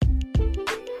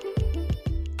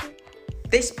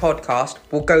This podcast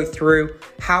will go through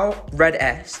how Red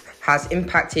S has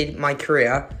impacted my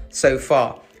career so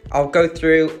far. I'll go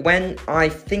through when I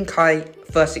think I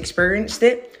first experienced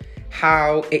it,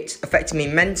 how it's affected me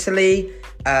mentally,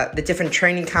 the different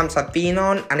training camps I've been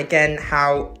on, and again,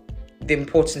 how the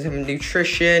importance of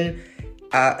nutrition,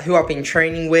 who I've been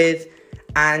training with.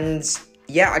 And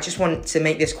I just want to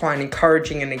make this quite an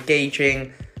encouraging and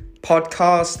engaging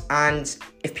podcast. And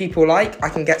if people like, I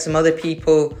can get some other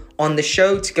people on the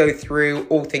show to go through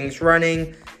all things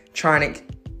running, trying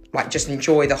to just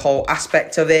enjoy the whole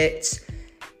aspect of it.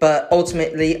 But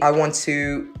ultimately, I want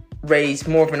to raise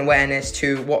more of an awareness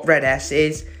to what Red S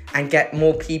is and get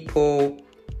more people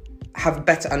have a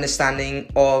better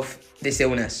understanding of this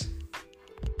illness.